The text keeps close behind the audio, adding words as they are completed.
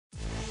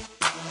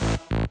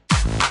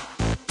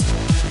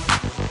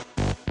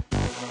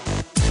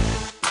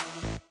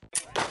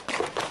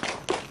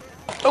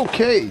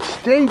Okay,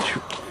 stage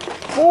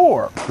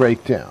 4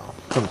 breakdown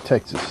from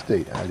Texas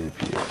State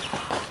IDPA.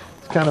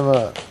 It's kind of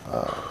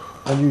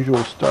a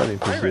unusual starting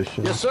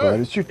position, Yes, sir. but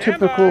it's your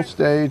typical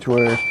stage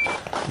where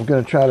I'm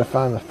going to try to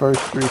find the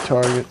first 3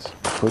 targets,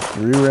 put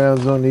 3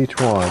 rounds on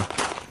each one,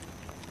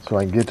 so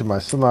I can get to my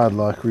slide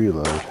lock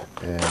reload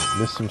and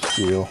miss some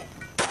steel.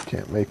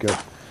 Can't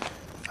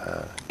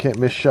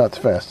miss shots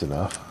fast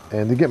enough.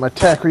 And to get my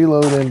tack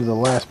reload into the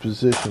last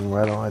position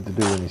where I don't have to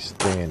do any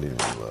standing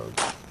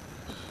reloads.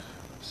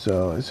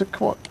 So it's a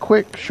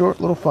quick, short,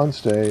 little fun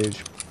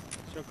stage.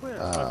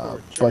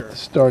 But the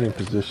starting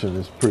position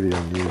is pretty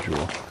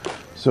unusual.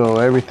 So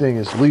everything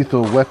is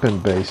lethal weapon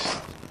based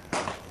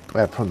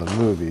from the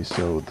movie.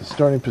 So the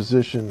starting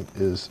position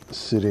is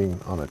sitting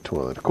on a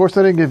toilet. Of course,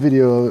 I didn't get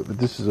video of it, but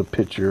this is a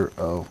picture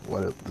of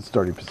what the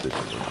starting position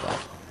looks like.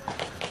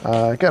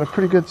 I got a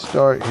pretty good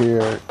start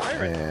here,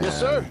 and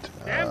Yes, sir.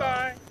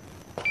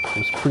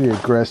 was pretty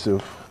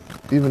aggressive.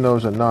 Even though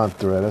it's a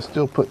non-threat, I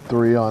still put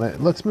 3 on it.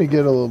 It lets me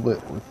get a little bit,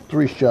 with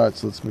 3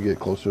 shots, lets me get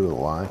closer to the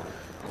line.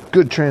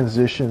 Good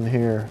transition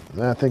here.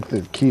 And I think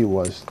the key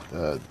was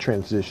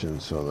transition,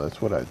 so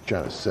that's what I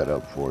try to set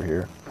up for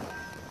here.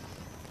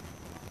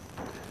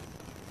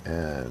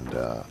 And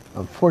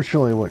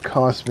unfortunately, what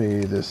cost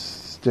me this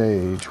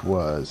stage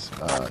was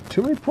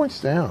too many points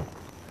down.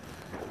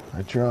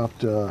 I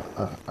dropped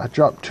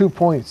 2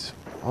 points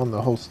on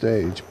the whole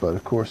stage, but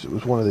of course it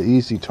was one of the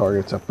easy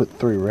targets. I put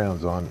 3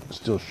 rounds on,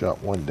 still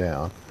shot 1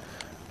 down.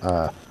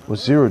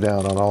 Was 0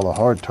 down on all the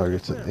hard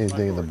targets,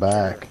 anything in the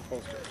back.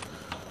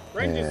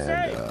 And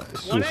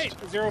it's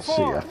just, let's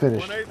see, I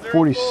finished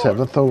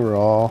 47th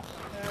overall,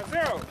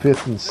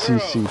 5th in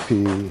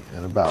CCP,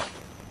 and about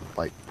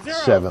like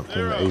 7th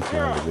in the 8th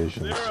round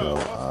division. So,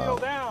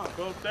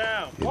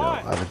 you know,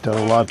 I'd have done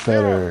a lot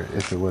better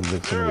if it wouldn't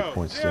have been so many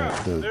points down.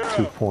 The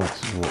 2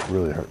 points is what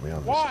really hurt me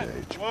on the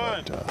stage.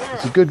 But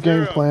it's a good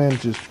game plan,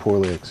 just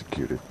poorly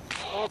executed.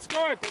 Let's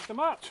go. Pick them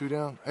up. 2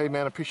 down. Hey,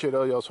 man, I appreciate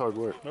all y'all's hard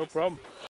work. No problem.